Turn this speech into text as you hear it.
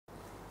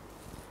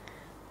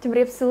ជំ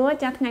រាបសួរ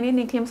ចាស់ថ្ងៃនេះ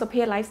នាងខ្ញុំសុ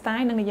ភា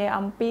lifestyle នឹងនិយាយ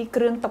អំពី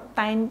គ្រឿងតុប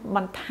តែងប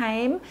ន្ថែ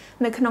ម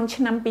នៅក្នុង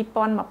ឆ្នាំ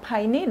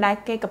2020នេះដែល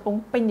គេកំពុង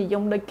ពេញនិយ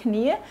មដូចគ្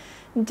នា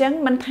អញ្ចឹង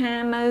មិនថា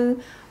នៅ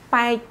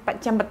ប៉ែកប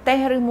ច្ចឹមប្រទេស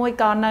ឬមួយ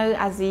ក៏នៅ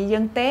អាស៊ីយើ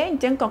ងទេអ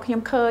ញ្ចឹងក៏ខ្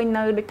ញុំឃើញ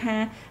នៅដូចថា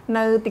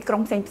នៅទីក្រុ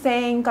ងផ្សេ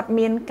ងគាត់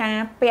មានការ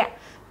ពាក់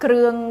គ្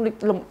រឿង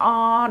លម្អ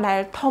ដែល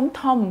ធំ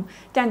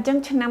ចាអញ្ចឹង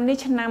ឆ្នាំនេះ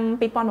ឆ្នាំ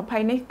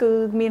2020នេះគឺ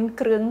មាន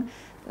គ្រឿង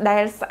ដែ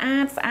លស្អា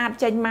ត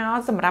ចេញមក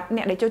សម្រាប់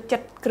អ្នកដែលចូលចិ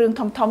ត្តគ្រឿង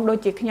ធំដូច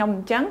ជាខ្ញុំអ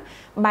ញ្ចឹង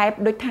បែប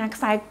ដូចថា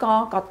ខ្សែក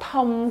ក៏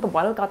ធំកង្វ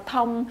ល់ក៏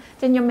ធំ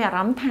ចឹងខ្ញុំមានអារ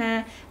ម្មណ៍ថា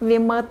វា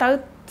មើលទៅ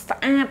ស្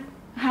អាត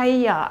ហើយ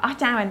អស្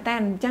ចារ្យមែនតើ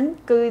អញ្ចឹង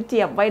គឺជា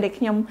អ្វីដែល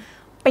ខ្ញុំ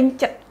ពេញ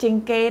ចិត្តជាង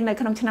គេនៅ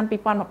ក្នុងឆ្នាំ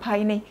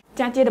2020នេះ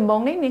ចាជាដំបូ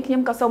ងនេះនាងខ្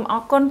ញុំក៏សូមអ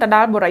រគុណទៅដ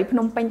ល់បុរីភ្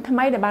នំពេញថ្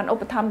មីដែលបានឧ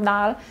បត្ថម្ភដ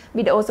ល់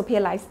វីដេអូសុភា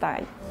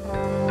lifestyle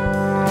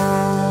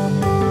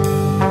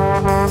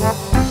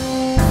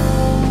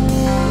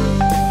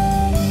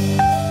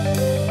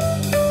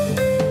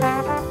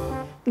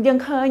យើង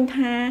ឃើញ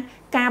ថា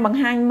ការបង្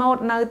ហាញម៉ូដ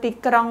នៅទី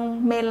ក្រុង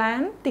មេឡា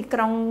ន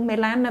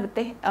នៅប្រ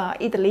ទេស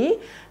អ៊ីតាលី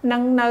និ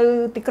ងនៅ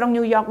ទីក្រុង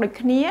ញូវយ៉កដូច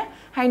គ្នា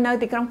ហើយនៅ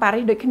ទីក្រុងប៉ារី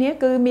សដូចគ្នា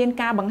គឺមាន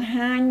ការបង្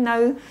ហាញនៅ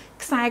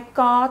ខ្សែ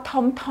ក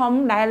ធំ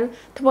ដែល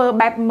ធ្វើ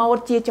បែបម៉ូដ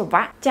ជាចង្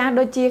វាក់ចាស់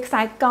ដូចជាខ្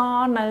សែក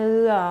នៅ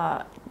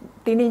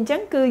ទីនេះអញ្ចឹ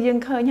ងគឺយើង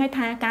ឃើញហើយ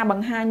ថាការប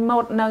ង្ហាញម៉ូ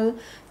ដនៅ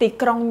ទី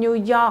ក្រុងញូវ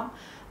យ៉ក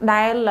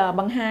ដែល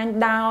បង្ហាញ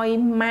ដោយ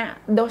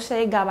Dolce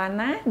 &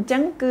 Gabbana អញ្ចឹ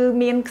ងគឺ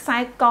មានខ្សែ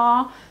ក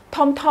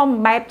ធំ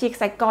បែបជាខ្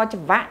សែកច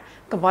ង្វាក់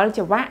កង្វល់ច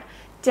ង្វាក់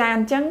ចាអ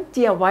ញ្ចឹង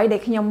ជាអ្វីដែ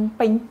លខ្ញុំ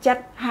ពេញចិត្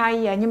តហើយ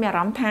ខ្ញុំមានអា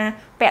រម្មណ៍ថា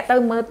ពាក់ទៅ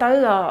មើលទៅ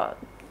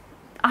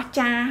អស្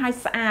ចារ្យហើយ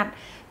ស្អាត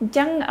អញ្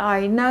ចឹង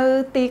នៅ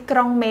ទីក្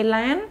រុងមេ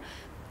ឡាន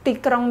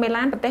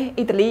ប្រទេស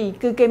អ៊ីតាលី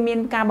គឺគេមាន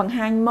ការបង្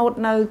ហាញម៉ូដ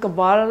នៅកង្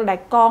វល់ដែល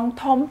កង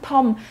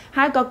ធំ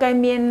ហើយក៏គេ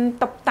មាន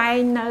តុបតែង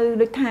នៅ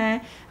ដូចថា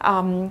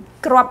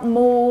ក្រប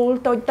មូល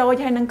តូច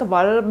ហើយនឹងកង្វ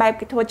ល់បែប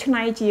គេធ្វើឆ្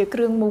នៃជាគ្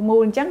រឿងមូល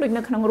អញ្ចឹងដូច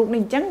នៅក្នុងរូប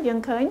នេះអញ្ចឹងយើង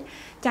ឃើញ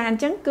ចាអ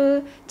ញ្ចឹងគឺ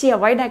ជា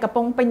អ្វីដែលកំ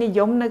ពុងពេញនិយ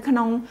មនៅក្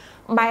នុង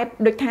បែប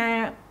ដូចថា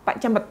ប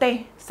ច្ចឹមប្រទេស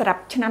សម្រា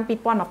ប់ឆ្នាំ2020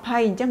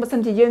អញ្ចឹងបើសិ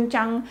នជាយើងច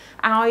ង់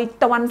ឲ្យ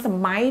ទាន់ស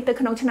ម័យទៅ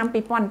ក្នុងឆ្នាំ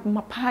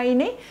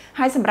2020នេះ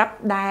ហើយសម្រាប់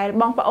ដែល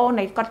បងប្អូ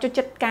នគាត់ចូល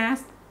ចិត្តការ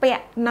ពា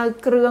ក់នៅ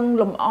គ្រឿង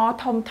លម្អ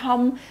ធំ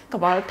ក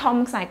ង្វល់ធំ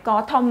ខ្សែក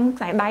ធំ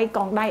ខ្សែដៃក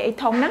ងដៃអី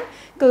ធំហ្នឹង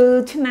គឺ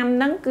ឆ្នាំ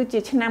ហ្នឹងគឺជា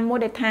ឆ្នាំមួយ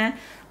ដែលថា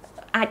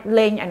អាច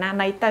លេងឯណា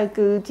ណីទៅ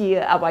គឺជា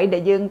អ្វីដែ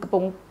លយើងកំពុ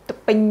ង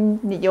ពេញ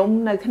និយម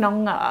នៅក្នុង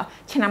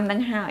ឆ្នាំហ្នឹង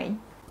ហើយ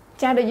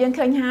ចាដូចយើង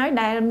ឃើញហើយ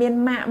ដែលមាន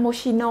ម៉ាក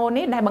Moschino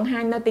នេះដែលបង្ហា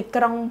ញនៅទី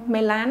ក្រុង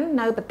មេឡាន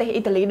នៅប្រទេស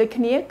អ៊ីតាលីដូច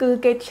គ្នាគឺ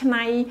គេឆ្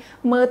នៃ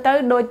មើលទៅ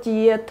ដូចជា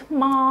ថ្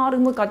មឬ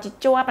មួយក៏ជា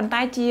ជ័រប៉ុន្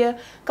តែជា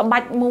ក្បា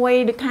ច់មួយ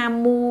ដូចថា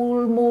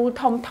មូល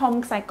ធំ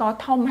ខ្សែក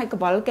ធំហើយក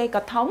ង្វល់គេ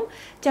ក៏ធំ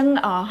អញ្ចឹង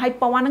ហើយ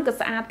ពណ៌ហ្នឹងក៏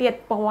ស្អាតទៀត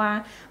ពណ៌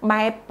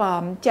បែប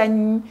ចេញ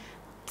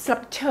ស្លឹ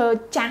កឈើ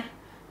ចាស់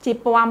ជា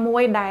ពណ៌មួ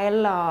យដែល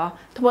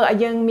ធ្វើឲ្យ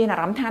យើងមានអា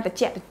រម្មណ៍ថាត្រ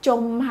ជាក់ត្រ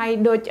ជុំហើយ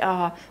ដូច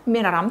មា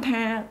នអារម្មណ៍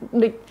ថា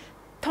ដូច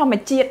ធម្ម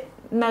ជាតិ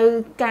នៅ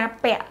ការ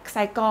ពាក់ខ្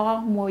សែក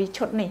មួយ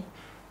ឈុតនេះ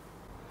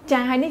ចា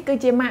ហើយនេះគឺ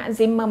ជាម៉ាក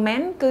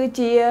Zimmerman គឺ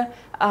ជា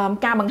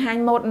ការបង្ហាញ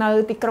ម៉ូដនៅ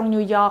ទីក្រុង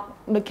ញូវយ៉ក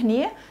ដូចគ្នា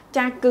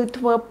ចាគឺ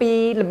ធ្វើពី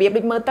របៀប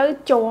ដូចមើលទៅ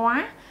ជ័រ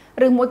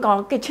ឬមួយក៏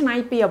គេឆ្នៃ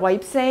ពីអ្វី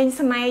ផ្សេង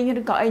ស្នែង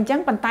ឬក៏អីអញ្ចឹង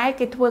ប៉ុន្តែ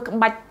គេធ្វើក្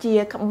បាច់ជា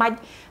ក្បាច់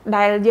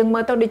ដែលយើងមើ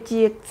លទៅដូច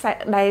ជា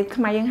ដែល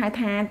ខ្មែរយើងហៅ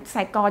ថាខ្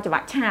សែកចង្វា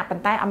ក់ឆាបប៉ុ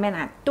ន្តែអត់មែន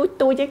អាទូច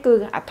ទេគឺ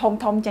អា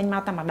ធំចេញម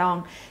កតែម្ដង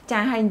ចា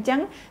ហើយអញ្ចឹង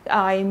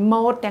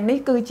ម៉ូដទាំងនេះ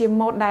គឺជា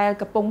ម៉ូដដែល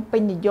កំពុងពេ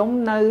ញនិយម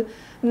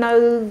នៅ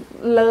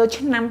លើ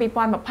ឆ្នាំ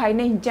2020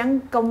នេះអញ្ចឹង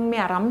កុំមា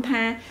នអារម្មណ៍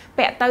ថា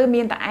ពាក់ទៅ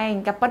មានតែឯង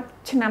ក៏ប៉ុត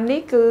ឆ្នាំនេះ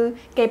គឺ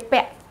គេ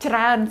ពាក់ច្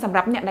រើនសម្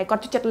រាប់អ្នកដែលគា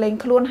ត់ចូលចិត្តលេង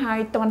ខ្លួនហើយ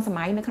ទាន់ស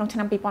ម័យនៅក្នុងឆ្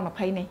នាំ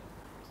2020នេះ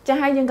ចា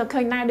ហើយយើងក៏ឃើ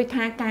ញដែរដូច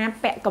ថាការ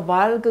ពាក់កង្វ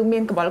ល់គឺមា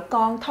នកង្វល់ក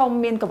ងធំ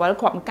មានកង្វល់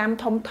គ្រាប់កម្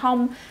មធំ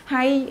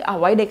ហើយ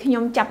អ្វីដែលខ្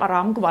ញុំចាប់អារ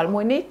ម្មណ៍កង្វល់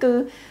មួយនេះគឺ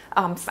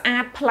ស្អា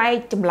តប្លែក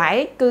ចម្លែក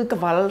គឺក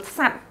ង្វល់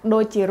សัตว์ដូ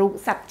ចជារូប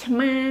សัตว์ឆ្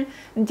មា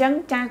អញ្ចឹង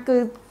ចាគឺ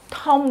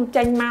ធំ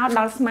ចេញមកដ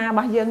ល់ស្មារប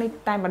ស់យើងនេះ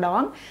តែម្ដ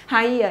ង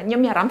ហើយខ្ញុំ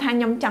មានអារម្មណ៍ថា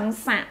ខ្ញុំចង់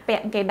សាកពា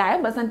ក់គេដែរ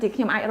បើមិនជាខ្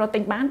ញុំអាចរកទិ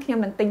ញបានខ្ញុំ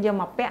នឹងទិញយក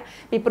មកពាក់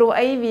ពីព្រោះ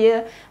អីវា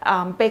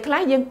ពេលខ្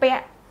លះយើងពា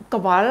ក់ក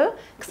ង្វល់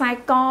ខ្សែក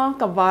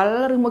កង្វល់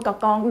ឬមួយក៏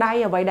កងដៃ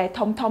អ្វីដែល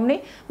ធំនេះ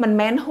មិន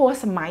មែនហួស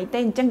សម័យទេ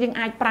អញ្ចឹងយើង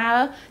អាចប្រើ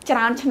ច្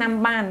រើនឆ្នាំ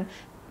បាន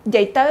និ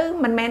យាយទៅ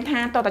មិនមែនថា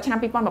តទៅឆ្នាំ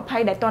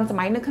2020ដែលទាន់ស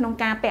ម័យនៅក្នុង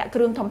ការពាក់គ្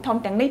រឿងធំ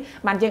ទាំងនេះ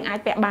បានយើងអាច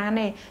ពាក់បាន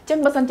ទេអញ្ចឹង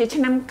បើសិនជា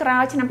ឆ្នាំក្រោ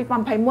យឆ្នាំ2021 22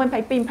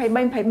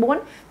 23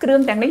 24គ្រឿ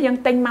ងទាំងនេះយើង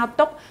ទិញមក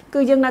ទុកគឺ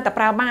យើងនៅតែ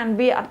ប្រើបាន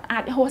វាអា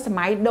ចហួសស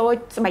ម័យដូច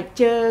ស្បែក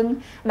ជើង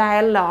ដែ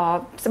ល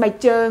ស្បែក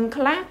ជើង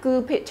ខ្លះគឺ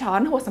ភាគច្រើ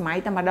នហួសសម័យ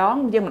តែម្ដង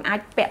យើងមិនអាច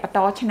ពាក់បន្ត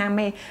ឆ្នាំ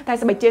ទេតែ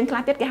ស្បែកជើងខ្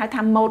លះទៀតគេហៅ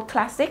ថា mode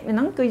classic ហ្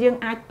នឹងគឺយើង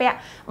អាចពាក់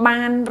បា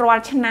នរា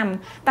ល់ឆ្នាំ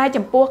តែ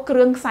ចំពោះគ្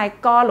រឿងខ្សែ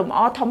កលម្អ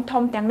ធំ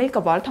ទាំងនេះក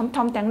ង្វល់ធំ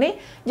ទាំងនេះ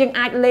យើង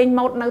អាចលេង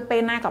ម៉ូដនៅពេ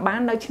លណាក៏បាន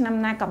នៅឆ្នាំ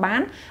ណាក៏បា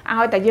ន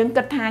ឲ្យតែយើង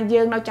គិតថា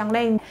យើងនៅចង់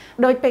លេង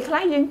ដោយពេលខ្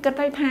លះយើងគិត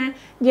ថា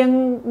យើង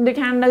ដូច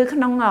ថានៅក្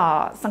នុង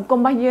សង្គម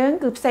របស់យើង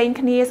គឺផ្សេង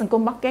គ្នាសង្គ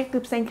មរបស់គេគឺ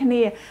ផ្សេងគ្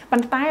នាប៉ុ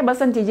ន្តែបើ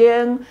សិនជាយើ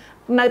ង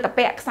នៅតែ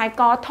ពាក់ខ្សែ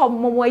កធំ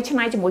មួយឆ្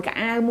នៃជាមួយកៅ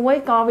អៅមួយ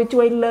ក៏វា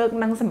ជួយលើក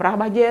នឹងសម្រស់រ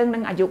បស់យើងនិ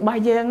ងអាយុរប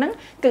ស់យើងហ្នឹង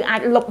គឺអា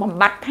ចលុបបំ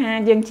បាត់ថា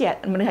យើងជា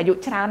មនុស្សអាយុ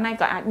ច្រើនហើយ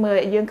ក៏អាចមើល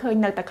យើងឃើញ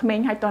នៅតែក្មេង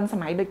ហើយទាន់ស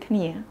ម័យដូចគ្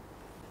នា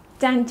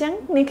ចាអញ្ចឹង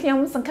នេះខ្ញុំ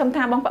សង្ឃឹម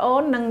ថាបងប្អូ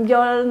ននឹងយ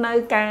ល់នៅ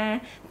ការ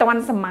ទា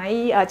ន់សម័យ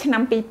ឆ្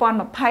នាំ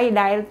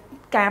2020ដែល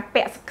ការ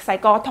ពាក់ខ្សែ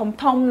កធំ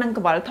ធំនិងក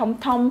ង្វល់ធំ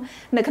ធំ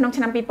នៅក្នុង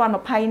ឆ្នាំ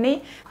2020នេះ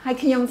ហើយ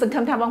ខ្ញុំសង្ឃឹ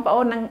មថាបងប្អូ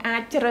ននឹងអា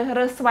ចជ្រើស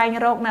រើសស្វែង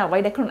រកនៅអ្វី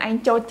ដែលខ្លួនឯង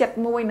ចូលចិត្ត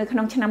មួយនៅក្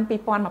នុងឆ្នាំ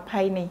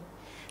2020នេះ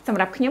សម្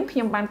រាប់ខ្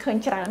ញុំបានឃើញ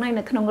ច្រើនហើយ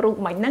នៅក្នុងរូប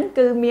មិញហ្នឹង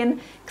គឺមាន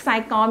ខ្សែ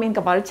កមានក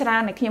ង្វល់ច្រើ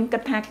នដែលខ្ញុំគិ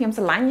តថាខ្ញុំ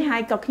ស្រឡាញ់ហើ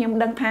យក៏ខ្ញុំ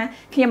ដឹងថា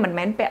ខ្ញុំមិន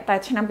មែនពាក់តែ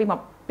ឆ្នាំ2020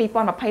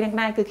នឹង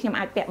ដែរគឺខ្ញុំ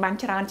អាចពាក់បាន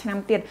ច្រើនឆ្នាំ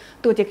ទៀត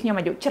ទោះជាខ្ញុំ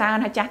អាយុច្រើន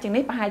ហើយចាស់ជាង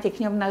នេះប្រហែលជា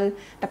ខ្ញុំនៅ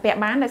តែពាក់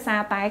បានដោយសារ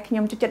តែខ្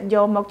ញុំចូលចិត្តយ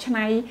កមកច្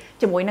នៃ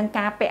ជាមួយនឹង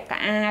ការពាក់កៅ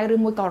អៅឬ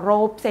មួយក៏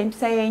រ៉ូបផ្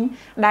សេង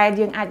ដែល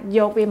យើងអាចយ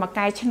កវាមក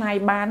កែច្នៃ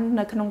បាន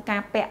នៅក្នុងកា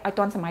រពាក់ឲ្យ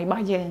ទាន់សម័យរប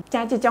ស់យើង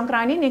ចាជាចុងក្រោ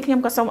យនេះនាងខ្ញុំ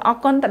ក៏សូមអរ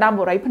គុណទៅដល់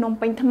បុរីភ្នំ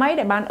ពេញថ្មី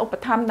ដែលបានឧប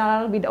ត្ថម្ភដ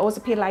ល់វីដេអូ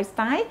សុភា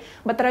Lifestyle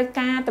បើត្រូវ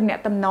ការទំនា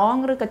ក់ទំនង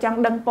ឬក៏ចង់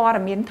ដឹងព័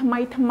ត៌មានថ្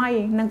មី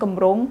និងគ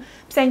ម្រោង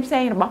ផ្សេ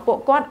ងរបស់ពួក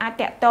គាត់អាច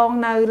តាក់ទង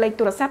នៅលេខ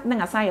ទូរស័ព្ទនិង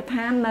អាសយដ្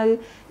ឋាននៅ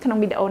ក្នុង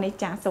វីដេអូនេះ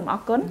ចាសូមអ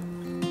រគុណ